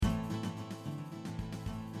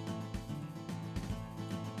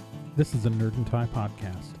This is a Nerd and Tie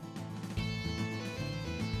podcast.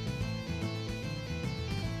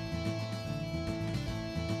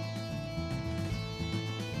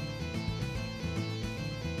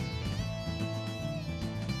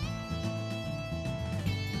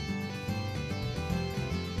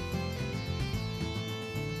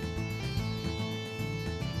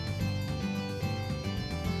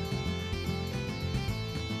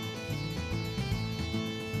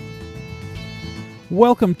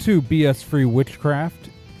 Welcome to BS Free Witchcraft,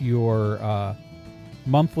 your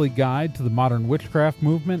monthly guide to the modern witchcraft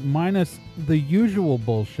movement, minus the usual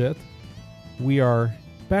bullshit. We are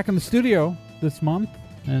back in the studio this month,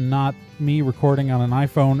 and not me recording on an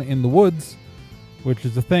iPhone in the woods, which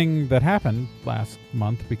is a thing that happened last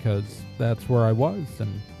month because that's where I was.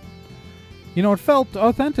 And, you know, it felt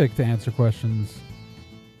authentic to answer questions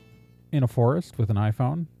in a forest with an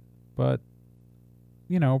iPhone, but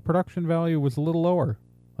you know, production value was a little lower.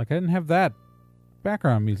 Like, I didn't have that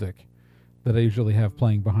background music that I usually have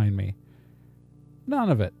playing behind me. None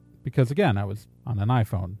of it. Because, again, I was on an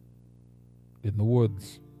iPhone in the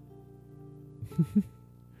woods.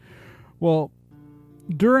 Well,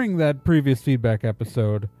 during that previous feedback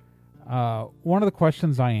episode, one of the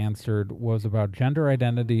questions I answered was about gender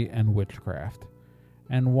identity and witchcraft.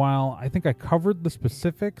 And while I think I covered the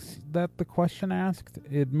specifics that the question asked,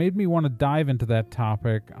 it made me want to dive into that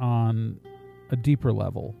topic on a deeper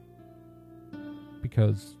level.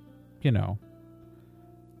 Because, you know,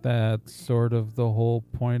 that's sort of the whole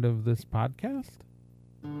point of this podcast.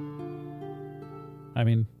 I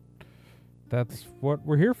mean, that's what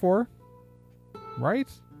we're here for,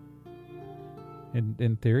 right?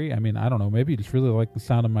 In theory. I mean, I don't know, maybe you just really like the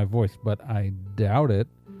sound of my voice, but I doubt it.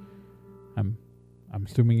 I'm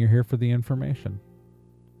assuming you're here for the information.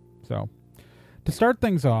 So, to start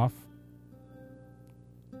things off,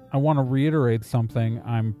 I want to reiterate something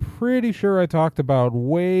I'm pretty sure I talked about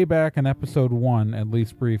way back in episode 1, at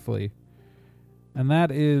least briefly. And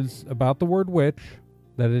that is about the word witch,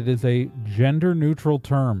 that it is a gender-neutral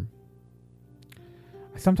term.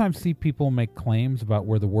 I sometimes see people make claims about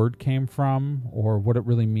where the word came from or what it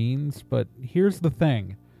really means, but here's the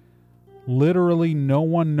thing. Literally no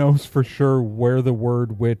one knows for sure where the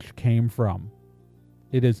word witch came from.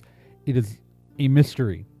 It is a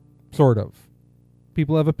mystery, sort of.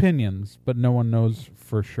 People have opinions, but no one knows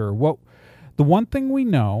for sure. The one thing we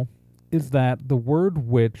know is that the word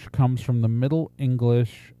witch comes from the Middle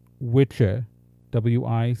English witche,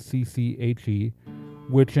 W-I-C-C-H-E,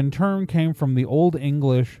 which in turn came from the Old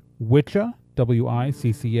English witcha,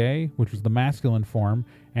 W-I-C-C-A, which was the masculine form,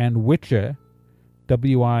 and witche,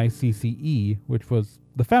 W-I-C-C-E, which was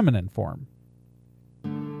the feminine form.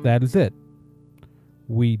 That is it.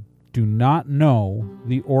 We do not know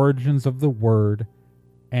the origins of the word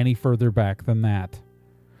any further back than that.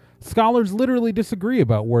 Scholars literally disagree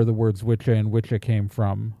about where the words witche and witcha came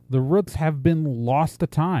from. The roots have been lost to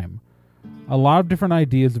time. A lot of different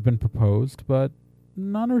ideas have been proposed, but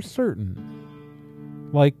none are certain.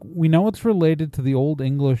 Like, we know it's related to the Old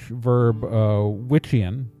English verb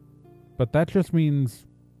witchian, but that just means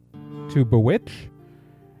to bewitch,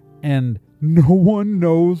 and no one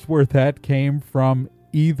knows where that came from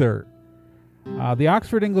either. The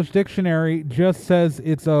Oxford English Dictionary just says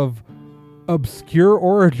it's of obscure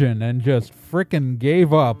origin and just frickin'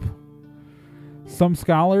 gave up. Some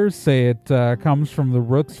scholars say it comes from the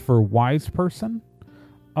roots for wise person.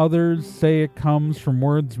 Others say it comes from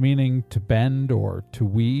words meaning to bend or to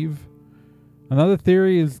weave. Another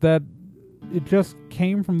theory is that it just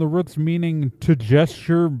came from the roots meaning to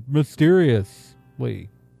gesture mysteriously.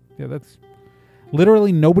 Yeah, that's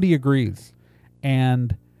literally nobody agrees.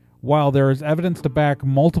 And while there is evidence to back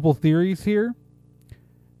multiple theories here,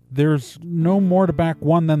 there's no more to back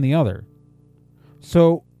one than the other.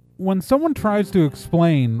 So when someone tries to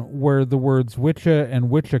explain where the words witcha and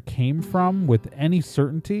witcha came from with any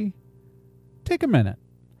certainty, take a minute.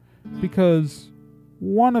 Because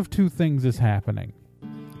one of two things is happening.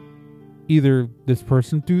 Either this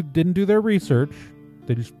person didn't do their research,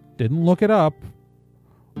 they just didn't look it up,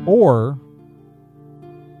 or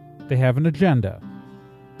they have an agenda.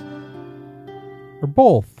 Or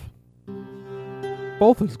both.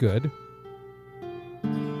 Both is good.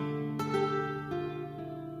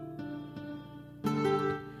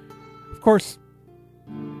 Of course,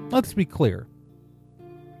 let's be clear.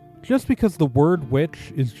 Just because the word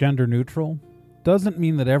witch is gender neutral doesn't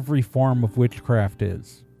mean that every form of witchcraft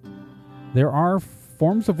is. There are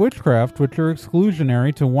forms of witchcraft which are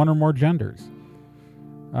exclusionary to one or more genders.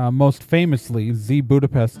 Most famously, Z.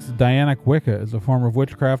 Budapest's Dianic Wicca is a form of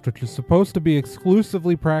witchcraft which is supposed to be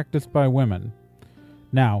exclusively practiced by women.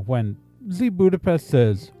 Now, when Z Budapest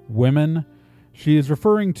says women, she is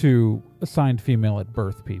referring to assigned female at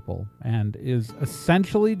birth people, and is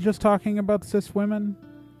essentially just talking about cis women.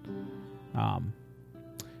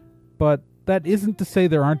 But that isn't to say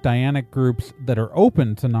there aren't Dianic groups that are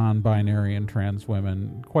open to non-binary and trans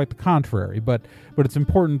women. Quite the contrary. But it's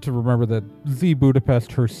important to remember that Z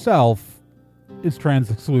Budapest herself is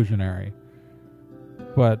trans-exclusionary.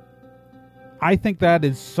 But I think that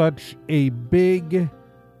is such a big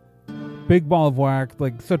ball of wax,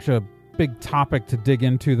 like such a big topic to dig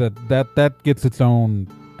into that gets its own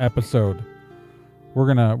episode.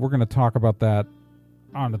 We're gonna talk about that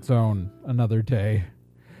on its own another day.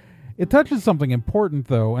 It touches something important,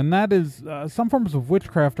 though, and that is some forms of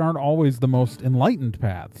witchcraft aren't always the most enlightened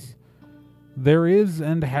paths. There is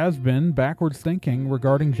and has been backwards thinking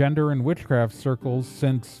regarding gender in witchcraft circles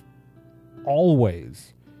since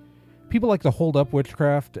always. People like to hold up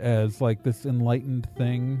witchcraft as like this enlightened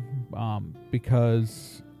thing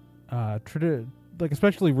because,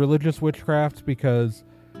 especially religious witchcraft, because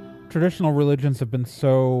traditional religions have been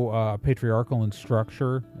so patriarchal in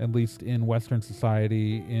structure, at least in Western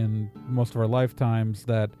society in most of our lifetimes,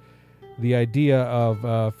 that the idea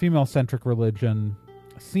of female-centric religion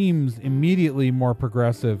seems immediately more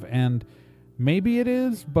progressive, and maybe it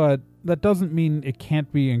is, but that doesn't mean it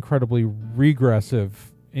can't be incredibly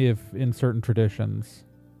regressive if in certain traditions.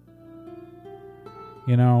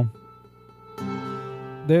 You know,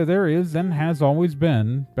 there is and has always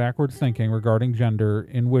been backwards thinking regarding gender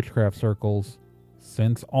in witchcraft circles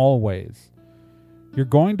since always. You're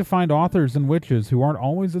going to find authors and witches who aren't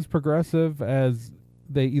always as progressive as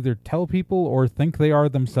they either tell people or think they are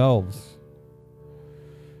themselves.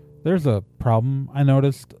 There's a problem I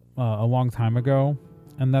noticed a long time ago,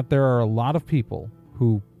 and that there are a lot of people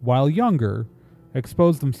who, while younger,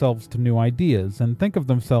 expose themselves to new ideas and think of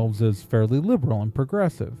themselves as fairly liberal and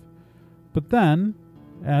progressive. But then,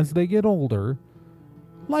 as they get older,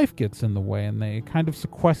 life gets in the way and they kind of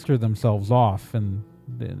sequester themselves off in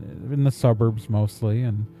the suburbs mostly,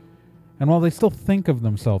 and while they still think of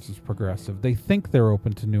themselves as progressive, they think they're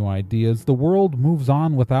open to new ideas, the world moves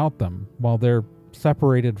on without them while they're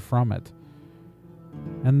separated from it.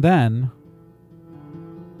 And then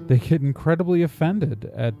they get incredibly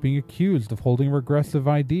offended at being accused of holding a regressive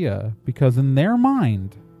idea because in their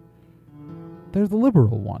mind, they're the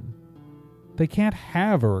liberal one. They can't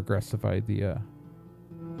have a regressive idea.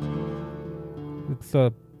 It's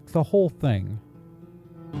a whole thing.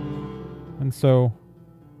 And so,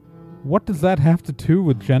 what does that have to do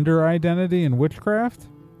with gender identity and witchcraft?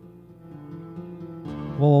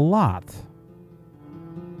 Well, a lot.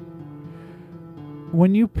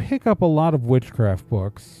 When you pick up a lot of witchcraft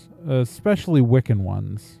books, especially Wiccan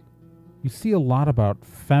ones, you see a lot about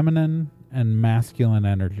feminine and masculine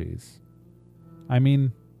energies. I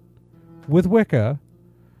mean, with Wicca,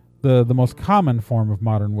 the most common form of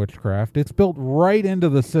modern witchcraft, it's built right into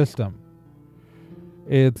the system.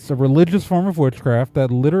 It's a religious form of witchcraft that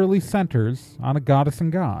literally centers on a goddess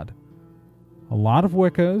and god. A lot of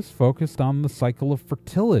Wicca is focused on the cycle of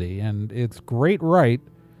fertility, and its great rite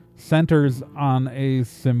centers on a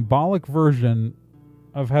symbolic version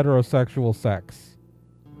of heterosexual sex.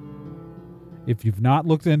 If you've not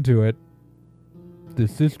looked into it,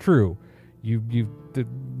 this is true. You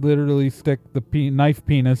literally stick the knife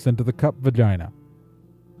penis into the cup vagina.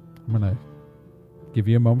 I'm going to give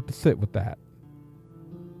you a moment to sit with that.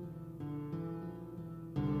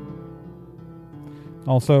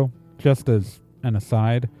 Also, just as an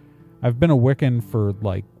aside, I've been a Wiccan for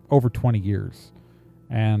like over 20 years.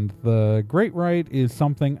 And the Great Rite is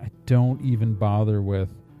something I don't even bother with.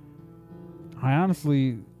 I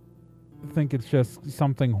honestly think it's just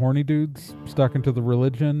something horny dudes stuck into the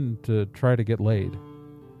religion to try to get laid.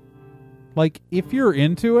 Like, if you're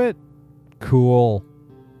into it, cool.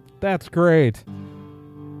 That's great.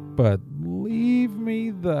 But leave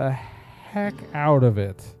me the heck out of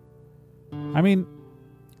it. I mean,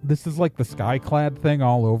 this is like the Skyclad thing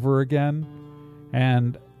all over again.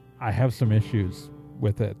 And I have some issues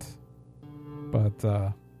with it,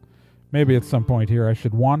 but maybe at some point here I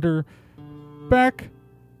should wander back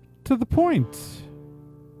to the point.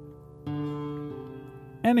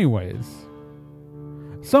 Anyways,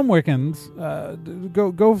 some Wiccans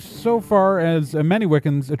go so far as many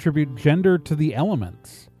Wiccans attribute gender to the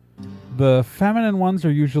elements. The feminine ones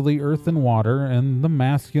are usually earth and water, and the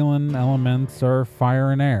masculine elements are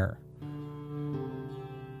fire and air.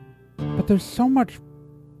 But there's so much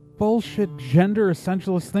bullshit gender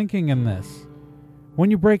essentialist thinking in this.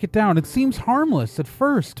 When you break it down, it seems harmless at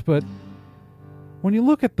first, but when you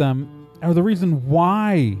look at them, or the reason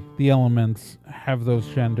why the elements have those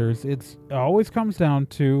genders, it always comes down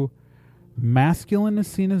to masculine is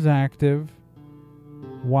seen as active,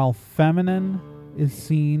 while feminine is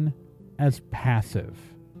seen as passive.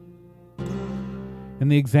 In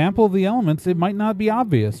the example of the elements, it might not be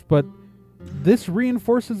obvious, but this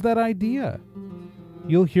reinforces that idea.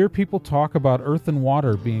 You'll hear people talk about earth and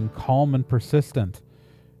water being calm and persistent.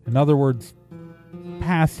 In other words,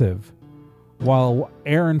 passive, while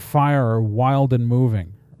air and fire are wild and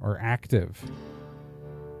moving, or active.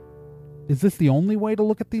 Is this the only way to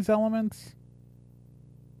look at these elements?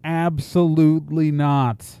 Absolutely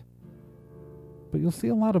not. But you'll see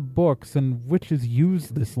a lot of books in which is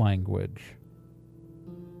used this language.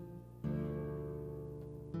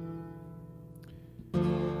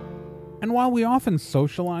 And while we often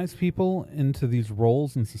socialize people into these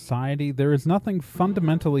roles in society, there is nothing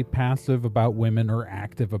fundamentally passive about women or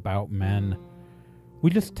active about men.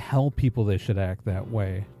 We just tell people they should act that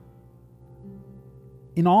way.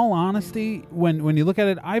 In all honesty, when you look at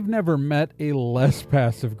it, I've never met a less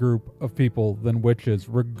passive group of people than witches,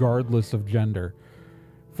 regardless of gender.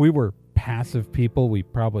 If we were passive people, we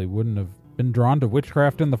probably wouldn't have been drawn to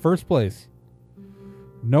witchcraft in the first place.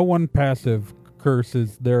 No one passive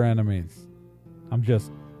curses their enemies. I'm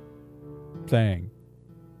just saying.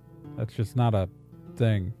 That's just not a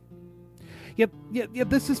thing. Yet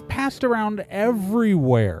this is passed around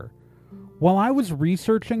everywhere. While I was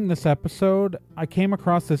researching this episode, I came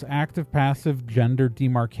across this active-passive gender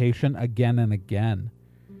demarcation again and again.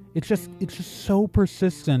 It's just so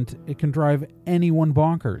persistent, it can drive anyone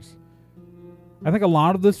bonkers. I think a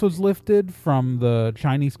lot of this was lifted from the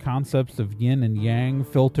Chinese concepts of yin and yang,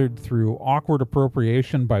 filtered through awkward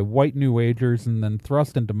appropriation by white New Agers, and then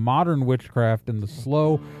thrust into modern witchcraft in the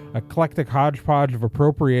slow, eclectic hodgepodge of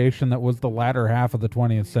appropriation that was the latter half of the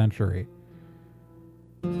 20th century.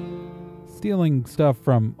 Stealing stuff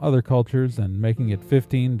from other cultures and making it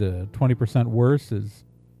 15 to 20% worse is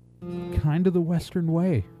kind of the Western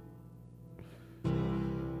way.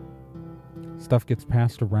 Stuff gets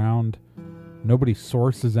passed around. Nobody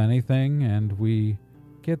sources anything, and we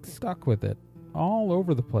get stuck with it all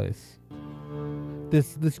over the place.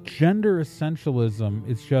 This gender essentialism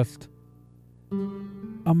is just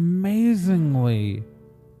amazingly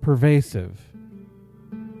pervasive.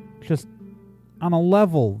 Just on a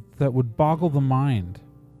level that would boggle the mind.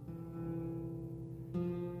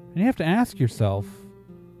 And you have to ask yourself,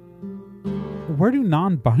 where do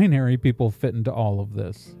non-binary people fit into all of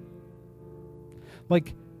this?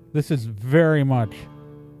 Like, this is very much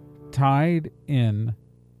tied in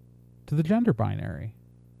to the gender binary.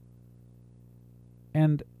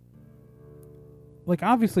 And, like,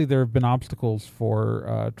 obviously there have been obstacles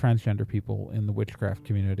for transgender people in the witchcraft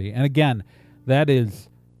community. And again, that is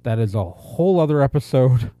a whole other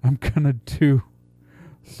episode I'm going to do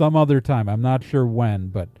some other time. I'm not sure when,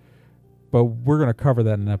 but we're going to cover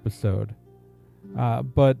that in an episode.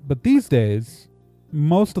 But these days,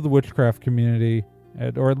 most of the witchcraft community,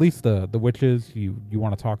 or at least the witches you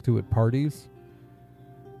want to talk to at parties,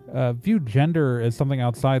 view gender as something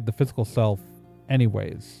outside the physical self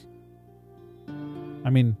anyways. I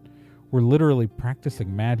mean, we're literally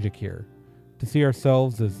practicing magic here. To see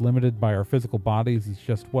ourselves as limited by our physical bodies is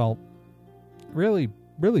just, well, really,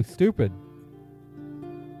 really stupid.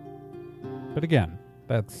 But again,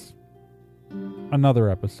 that's another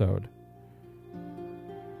episode.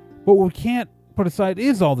 But what we can't put aside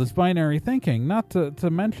is all this binary thinking, not to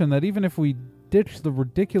mention that even if we ditch the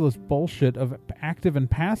ridiculous bullshit of active and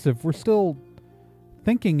passive, we're still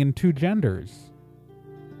thinking in two genders.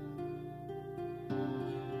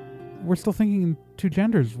 We're still thinking in two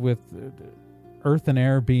genders, with earth and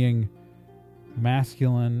air being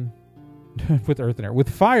masculine, with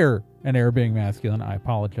fire and air being masculine. I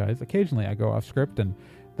apologize. Occasionally I go off script, and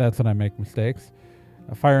that's when I make mistakes.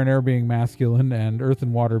 Fire and air being masculine, and earth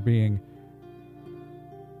and water being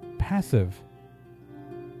passive.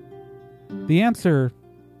 The answer,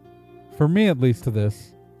 for me at least, to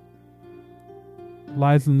this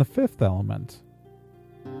lies in the fifth element.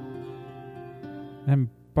 And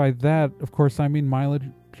by that, of course, I mean Mila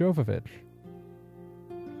Jovovich.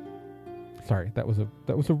 Sorry, that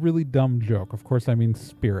was a really dumb joke. Of course, I mean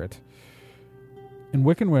spirit. In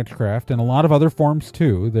Wiccan witchcraft, and a lot of other forms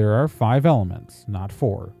too, there are 5 elements, not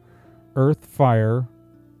 4. Earth, fire,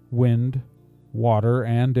 wind, water,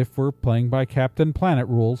 and if we're playing by Captain Planet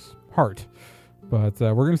rules, heart. But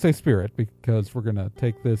we're going to say spirit because we're going to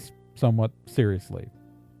take this somewhat seriously.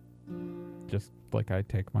 Just like I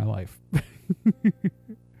take my life.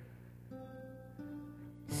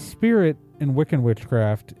 Spirit in Wiccan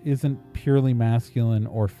witchcraft isn't purely masculine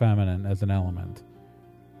or feminine as an element,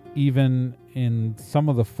 even in some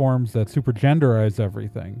of the forms that supergenderize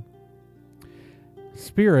everything.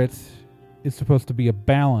 Spirit is supposed to be a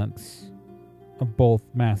balance of both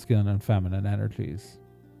masculine and feminine energies.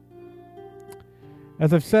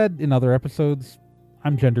 As I've said in other episodes,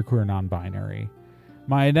 I'm genderqueer non-binary.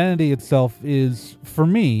 My identity itself is, for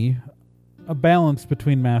me, a balance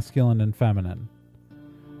between masculine and feminine.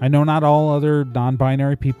 I know not all other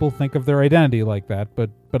non-binary people think of their identity like that, but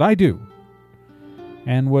I do.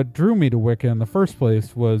 And what drew me to Wicca in the first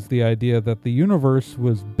place was the idea that the universe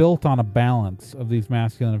was built on a balance of these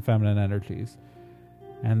masculine and feminine energies,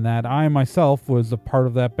 and that I myself was a part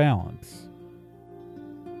of that balance.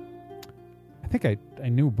 I think I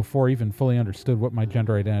knew before I even fully understood what my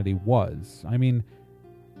gender identity was. I mean,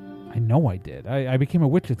 I know I did. I became a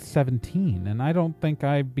witch at 17, and I don't think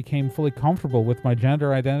I became fully comfortable with my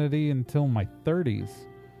gender identity until my 30s.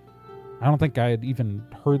 I don't think I had even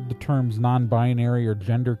heard the terms non-binary or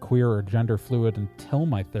genderqueer or gender fluid until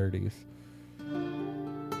my 30s.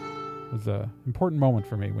 It was an important moment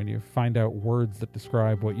for me when you find out words that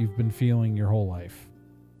describe what you've been feeling your whole life.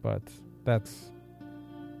 But that's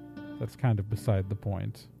kind of beside the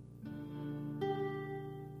point.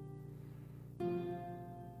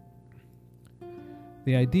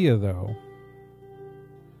 The idea, though,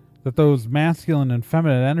 that those masculine and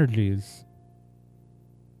feminine energies,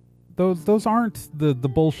 those aren't the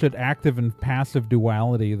bullshit active and passive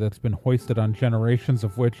duality that's been hoisted on generations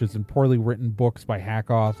of witches in poorly written books by hack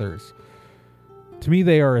authors. To me,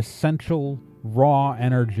 they are essential, raw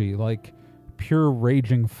energy, like pure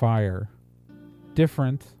raging fire.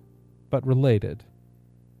 Different, but related.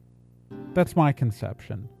 That's my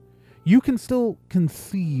conception. You can still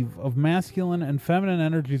conceive of masculine and feminine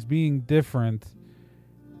energies being different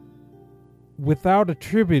without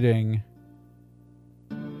attributing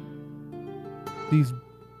these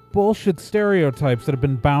bullshit stereotypes that have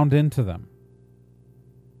been bound into them.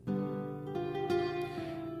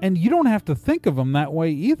 And you don't have to think of them that way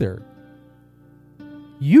either.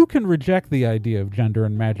 You can reject the idea of gender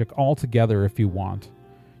and magic altogether if you want.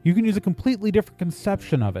 You can use a completely different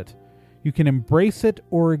conception of it. You can embrace it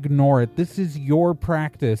or ignore it. This is your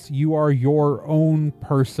practice. You are your own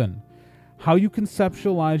person. How you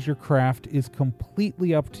conceptualize your craft is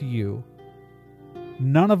completely up to you.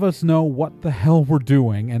 None of us know what the hell we're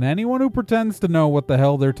doing, and anyone who pretends to know what the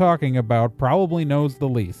hell they're talking about probably knows the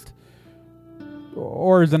least.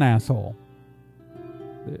 Or is an asshole.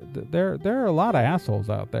 There are a lot of assholes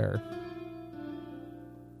out there.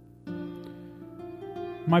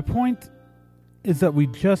 My point is that we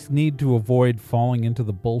just need to avoid falling into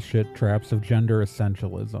the bullshit traps of gender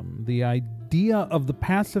essentialism. The idea of the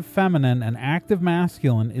passive feminine and active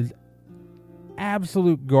masculine is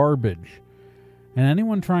absolute garbage, and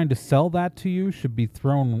anyone trying to sell that to you should be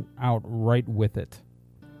thrown out right with it.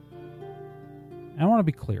 I want to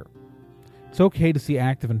be clear. It's okay to see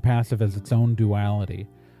active and passive as its own duality.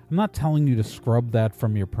 I'm not telling you to scrub that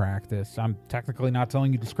from your practice. I'm technically not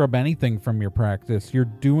telling you to scrub anything from your practice. You're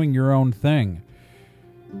doing your own thing.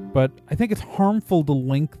 But I think it's harmful to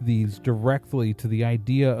link these directly to the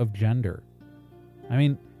idea of gender. I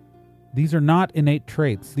mean, these are not innate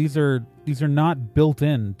traits. These are not built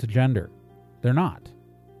in to gender. They're not.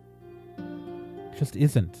 It just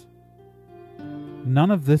isn't.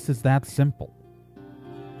 None of this is that simple.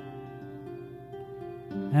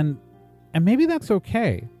 And maybe that's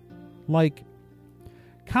okay. Like,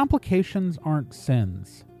 complications aren't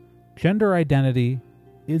sins. Gender identity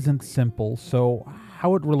isn't simple, so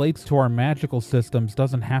how it relates to our magical systems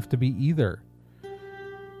doesn't have to be either.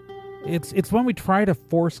 It's when we try to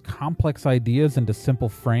force complex ideas into simple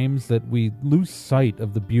frames that we lose sight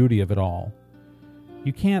of the beauty of it all.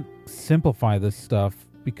 You can't simplify this stuff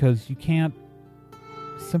because you can't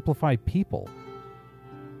simplify people.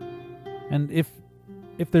 And if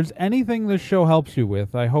there's anything this show helps you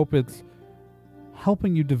with, I hope it's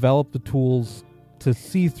helping you develop the tools to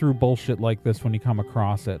see through bullshit like this when you come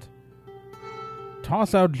across it.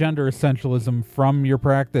 Toss out gender essentialism from your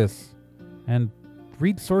practice and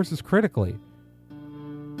read sources critically.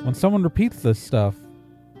 When someone repeats this stuff,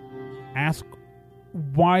 ask,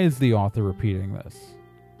 why is the author repeating this?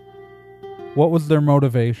 What was their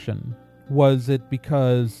motivation? Was it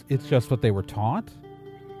because it's just what they were taught?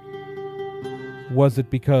 Was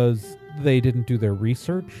it because they didn't do their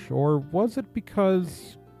research? Or was it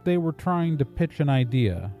because they were trying to pitch an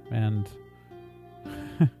idea and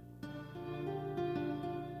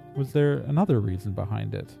was there another reason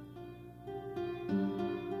behind it?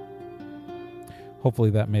 Hopefully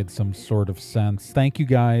that made some sort of sense. Thank you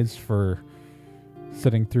guys for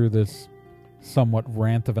sitting through this somewhat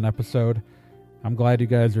rant of an episode. I'm glad you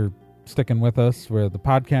guys are sticking with us, where the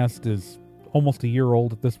podcast is almost a year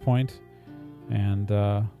old at this point. And,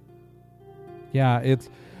 yeah,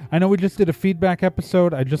 I know we just did a feedback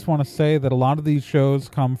episode. I just want to say that a lot of these shows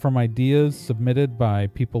come from ideas submitted by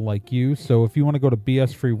people like you. So if you want to go to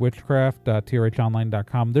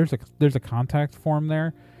bsfreewitchcraft.trhonline.com, there's a contact form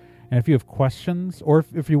there. And if you have questions, or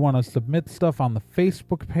if you want to submit stuff on the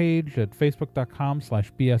Facebook page at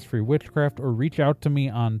facebook.com/bsfreewitchcraft, or reach out to me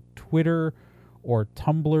on Twitter or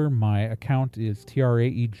Tumblr, my account is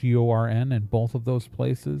TRAEGORN in both of those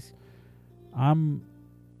places. I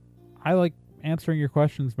like answering your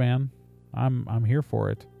questions, man. I'm here for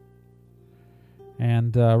it.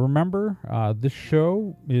 And remember, this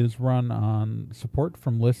show is run on support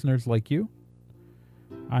from listeners like you.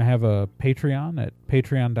 I have a Patreon at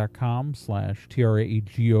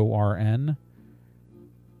patreon.com/TRAEGORN.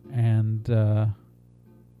 And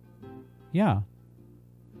yeah,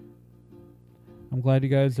 I'm glad you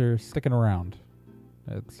guys are sticking around.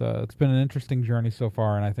 It's been an interesting journey so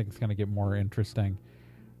far, and I think it's going to get more interesting.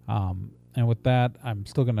 And with that, I'm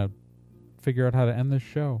still going to figure out how to end this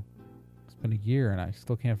show. It's been a year, and I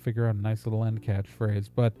still can't figure out a nice little end catchphrase,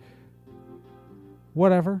 but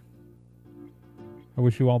whatever. I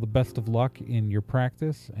wish you all the best of luck in your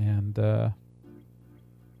practice, and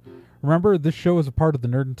remember, this show is a part of the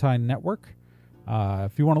Nerd and Tie Network.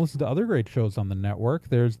 If you want to listen to other great shows on the network,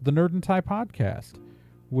 there's the Nerd and Tie Podcast,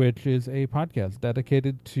 which is a podcast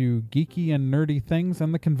dedicated to geeky and nerdy things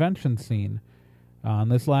and the convention scene. On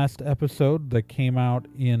this last episode that came out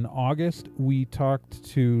in August, we talked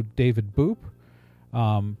to David Boop,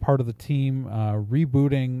 part of the team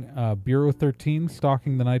rebooting Bureau 13,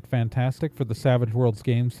 Stalking the Night Fantastic for the Savage Worlds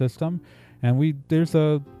game system. And there's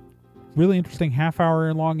a really interesting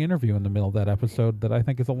half-hour-long interview in the middle of that episode that I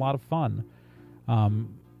think is a lot of fun.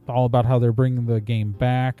 All about how they're bringing the game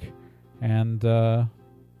back and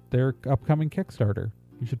their upcoming Kickstarter.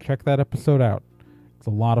 You should check that episode out. It's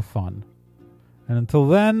a lot of fun. And until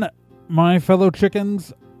then, my fellow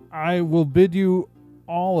chickens, I will bid you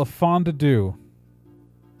all a fond adieu.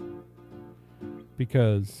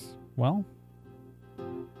 Because, well,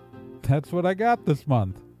 that's what I got this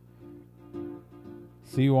month.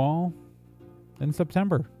 See you all in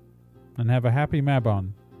September. And have a happy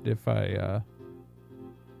Mabon if I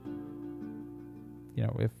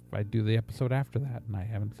do the episode after that. And I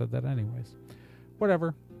haven't said that anyways.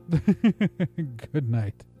 Whatever. Good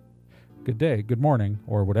night. Good day, good morning,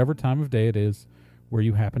 or whatever time of day it is where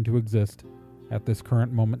you happen to exist at this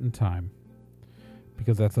current moment in time.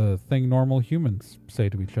 Because that's a thing normal humans say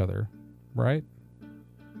to each other, right?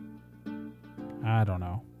 I don't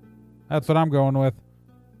know. That's what I'm going with.